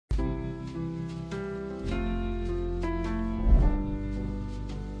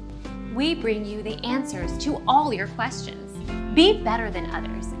we bring you the answers to all your questions. Be better than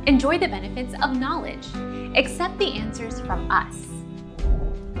others. Enjoy the benefits of knowledge. Accept the answers from us.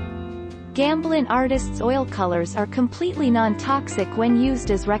 Gamblin Artists oil colors are completely non-toxic when used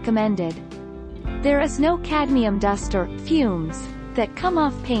as recommended. There is no cadmium dust or fumes that come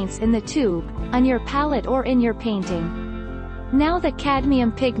off paints in the tube, on your palette or in your painting. Now the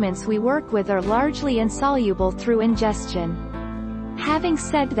cadmium pigments we work with are largely insoluble through ingestion. Having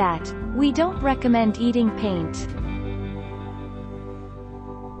said that, we don't recommend eating paint.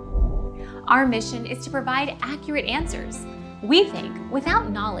 Our mission is to provide accurate answers. We think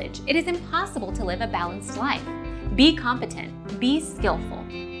without knowledge, it is impossible to live a balanced life. Be competent, be skillful.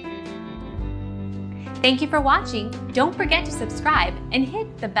 Thank you for watching. Don't forget to subscribe and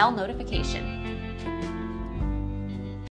hit the bell notification.